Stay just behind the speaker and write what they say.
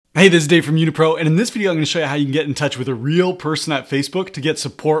Hey, this is Dave from YunaPRO, and in this video I'm going to show you how you can get in touch with a real person at Facebook to get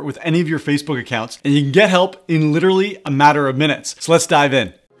support with any of your Facebook accounts, and you can get help in literally a matter of minutes. So let's dive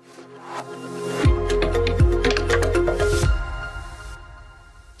in.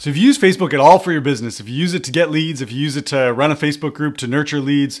 So if you use Facebook at all for your business, if you use it to get leads, if you use it to run a Facebook group, to nurture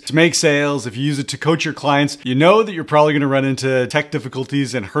leads, to make sales, if you use it to coach your clients, you know that you're probably going to run into tech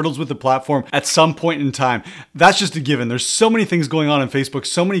difficulties and hurdles with the platform at some point in time. That's just a given. There's so many things going on Facebook,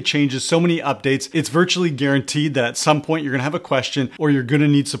 so many changes, so many updates. It's virtually guaranteed that at some point you're going to have a question or you're going to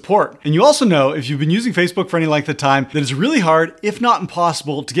need support. And you also know, if you've been using Facebook for any length of time, that it's really hard, if not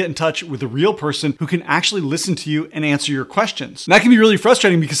impossible, to get in touch with a real person who can actually listen to you and answer your questions. And that can be really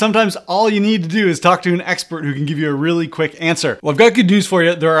frustrating because sometimes all you need to do is talk to an expert who can give you a really quick answer. Well, I've got good news for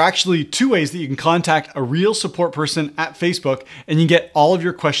you. There are actually two ways that you can contact a real support person at Facebook and you can get all of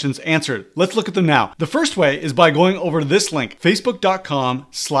your questions answered. Let's look at them now. The first way is by going over to this link,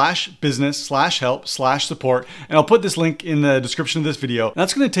 facebook.com/business/help/support. And I'll put this link in the description of this video. And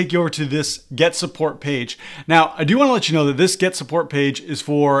that's going to take you over to this Get Support page. Now, I do want to let you know that this Get Support page is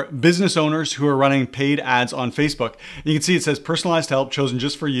for business owners who are running paid ads on Facebook. You can see it says personalized help chosen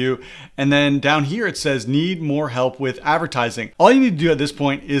just for you. And then down here it says need more help with advertising. All you need to do at this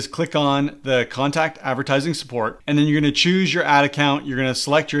point is click on the contact advertising support, and then you're going to choose your ad account, you're going to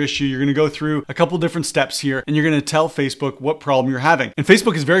select your issue, you're going to go through a couple different steps here, and you're going to tell Facebook what problem you're having. And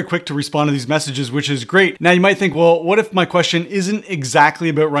Facebook is very quick to respond to these messages, which is great. Now you might think, well, what if my question isn't exactly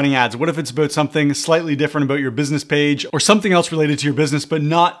about running ads? What if it's about something slightly different about your business page or something else related to your business, but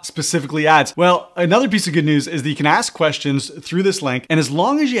not specifically ads? Well, another piece of good news is that you can ask questions through this link, and as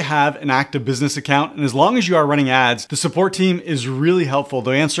long as you have an active business account and as long as you are running ads, the support team is really helpful.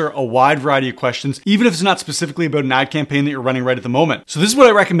 They'll answer a wide variety of questions, even if it's not specifically about an ad campaign that you're running right at the moment. So this is what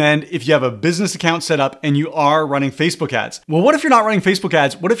I recommend if you have a business account set up and you are running Facebook ads. Well, what if you're not running Facebook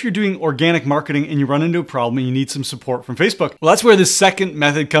ads? What if you're doing organic marketing and you run into a problem and you need some support from Facebook? Well, that's where this second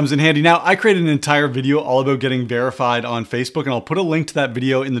method comes in handy. Now, I created an entire video all about getting verified on Facebook, and I'll put a link to that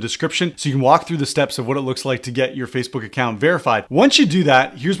video in the description so you can walk through the steps of what it looks like to get your Facebook account verified. Once you do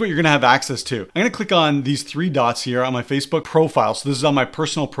that, here's what you're going to have access to. I'm going to click on these three dots here on my Facebook profile. So this is on my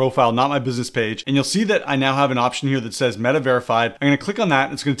personal profile, not my business page. And you'll see that I now have an option here that says Meta Verified. I'm going to click on that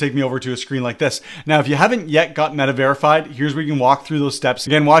and it's going to take me over to a screen like this. Now, if you haven't yet got Meta Verified, here's where you can walk through those steps.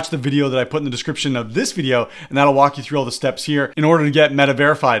 Again, watch the video that I put in the description of this video, and that'll walk you through all the steps here in order to get Meta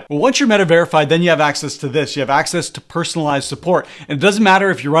Verified. Well, once you're Meta Verified, then you have access to this. You have access to personalized support. And it doesn't matter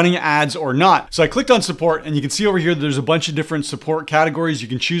if you're running ads or not. So I clicked on support, and you can see over here that there's a bunch of different support categories. You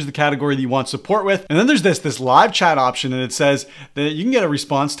can choose the category that you want support with. And then there's this live chat option, and it says that you can get a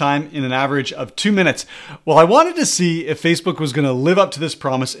response time in an average of 2 minutes. Well, I wanted to see if Facebook was going to live up to this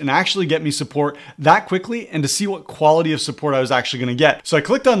promise and actually get me support that quickly, and to see what quality of support I was actually going to get. So I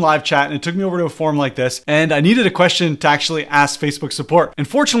clicked on live chat and it took me over to a form like this, and I needed a question to actually ask Facebook support. And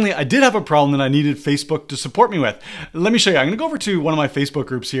fortunately, I did have a problem that I needed Facebook to support me with. Let me show you. I'm going to go over to one of my Facebook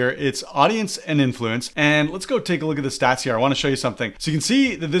groups here. It's Audience and Influence, and let's go take a look at the stats here. I want to show you something. So you can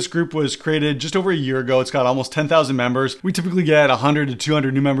see that this group was created just over a year ago. It's got almost 10,000 members. We typically get 100 to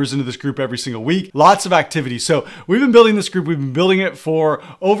 200 new members into this group every single week. Lots of activity. So we've been building this group. We've been building it for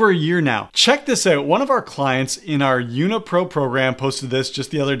over a year now. Check this out. One of our clients in our YunaPRO program posted this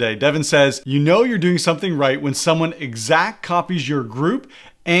just the other day. Devin says, you know you're doing something right when someone exact copies your group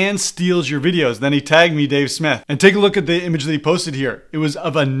and steals your videos. Then he tagged me, Dave Smith. And take a look at the image that he posted here. It was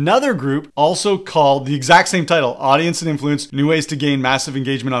of another group also called the exact same title, Audience and Influence, New Ways to Gain Massive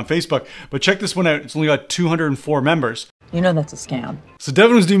Engagement on Facebook. But check this one out. It's only got 204 members. You know that's a scam. So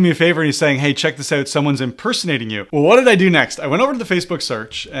Devin was doing me a favor and he's saying, hey, check this out. Someone's impersonating you. Well, what did I do next? I went over to the Facebook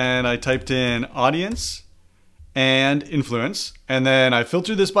search and I typed in Audience and Influence. And then I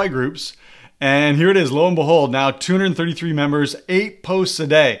filtered this by groups. And here it is, lo and behold, now 233 members, 8 posts a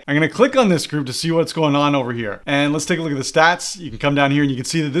day. I'm gonna click on this group to see what's going on over here. And let's take a look at the stats. You can come down here and you can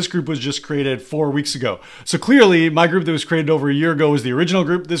see that this group was just created 4 weeks ago. So clearly, my group that was created over a year ago was the original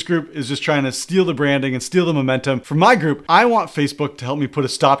group. This group is just trying to steal the branding and steal the momentum from my group. I want Facebook to help me put a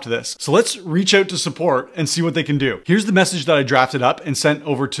stop to this. So let's reach out to support and see what they can do. Here's the message that I drafted up and sent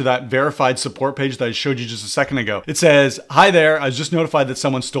over to that verified support page that I showed you just a second ago. It says, hi there, I was just notified that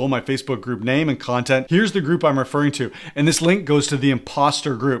someone stole my Facebook group name. name and content. Here's the group I'm referring to. And this link goes to the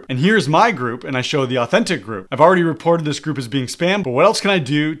imposter group. And here's my group, and I show the authentic group. I've already reported this group as being spam, but what else can I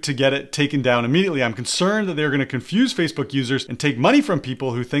do to get it taken down immediately? I'm concerned that they're going to confuse Facebook users and take money from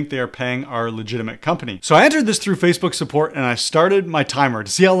people who think they are paying our legitimate company. So I entered this through Facebook support and I started my timer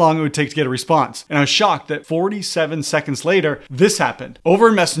to see how long it would take to get a response. And I was shocked that 47 seconds later, this happened. Over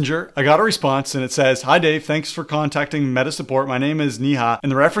in Messenger, I got a response and it says, "Hi Dave, thanks for contacting Meta Support. My name is Neha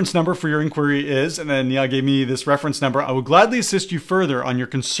and the reference number for your inquiry is," and then Neha gave me this reference number. "I will gladly assist you further on your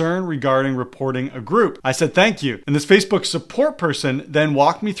concern regarding reporting a group." I said, "Thank you." And this Facebook support person then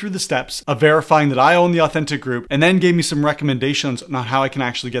walked me through the steps of verifying that I own the authentic group and then gave me some recommendations on how I can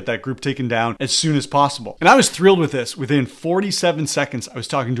actually get that group taken down as soon as possible. And I was thrilled with this. Within 47 seconds, I was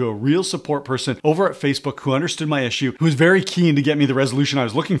talking to a real support person over at Facebook who understood my issue, who was very keen to get me the resolution I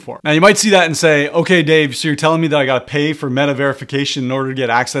was looking for. Now you might see that and say, "Okay, Dave, so you're telling me that I got to pay for meta verification in order to get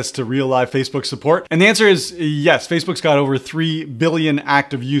access to real live Facebook support?" And the answer is yes. Facebook's got over 3 billion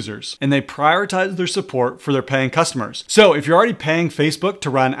active users and they prioritize their support for their paying customers. So if you're already paying Facebook to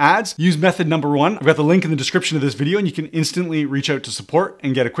run ads, use method number 1. I've got the link in the description of this video and you can instantly reach out to support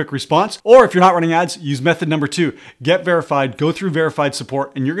and get a quick response. Or if you're not running ads, use method number 2. Get verified, go through verified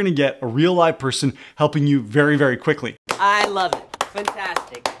support, and you're going to get a real live person helping you very, very quickly. I love it.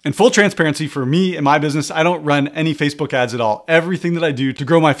 Fantastic. In full transparency, for me and my business, I don't run any Facebook ads at all. Everything that I do to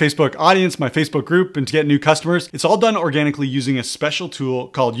grow my Facebook audience, my Facebook group, and to get new customers, it's all done organically using a special tool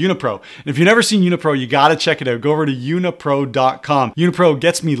called YunaPRO. And if you've never seen YunaPRO, you gotta check it out. Go over to YunaPRO.com. YunaPRO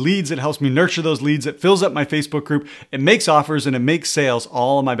gets me leads, it helps me nurture those leads, it fills up my Facebook group, it makes offers, and it makes sales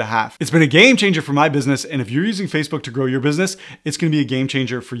all on my behalf. It's been a game changer for my business, and if you're using Facebook to grow your business, it's gonna be a game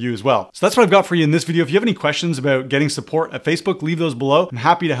changer for you as well. So that's what I've got for you in this video. If you have any questions about getting support at Facebook, leave those below. I'm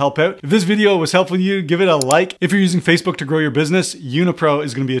happy to help out. If this video was helpful to you, give it a like. If you're using Facebook to grow your business, YunaPRO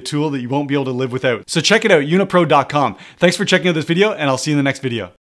is going to be a tool that you won't be able to live without. So check it out, YunaPRO.com. Thanks for checking out this video, and I'll see you in the next video.